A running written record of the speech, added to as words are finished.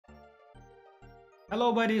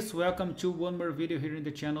Hello buddies, welcome to one more video here in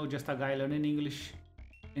the channel, just a guy learning English.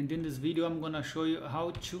 And in this video I'm gonna show you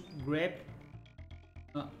how to grab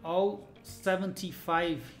all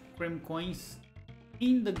 75 Kremcoins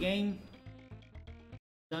in the game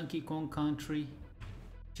Donkey Kong Country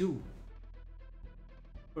 2.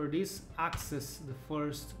 For this, access the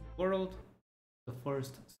first world, the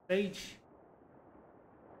first stage.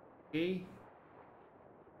 Okay,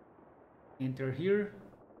 enter here.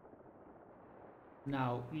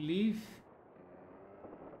 Now leave.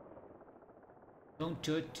 Don't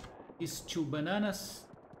touch these two bananas.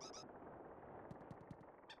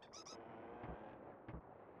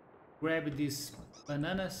 Grab these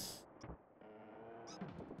bananas.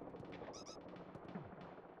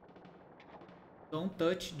 Don't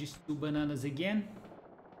touch these two bananas again.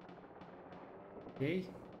 Okay.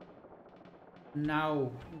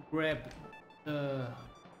 Now grab the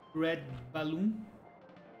red balloon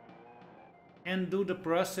and do the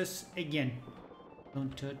process again.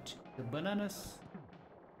 Don't touch the bananas.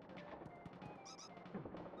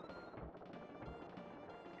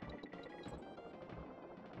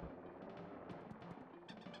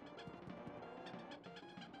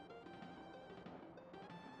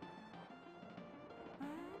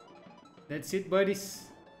 That's it, buddies.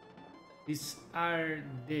 These are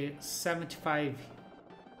the 75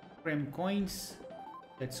 Kremcoins.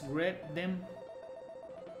 Let's grab them.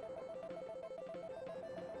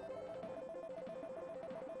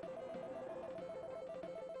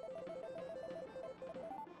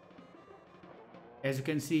 As you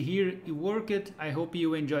can see here, it worked. I hope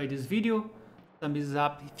you enjoyed this video. Thumbs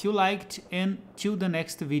up if you liked, and till the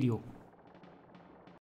next video.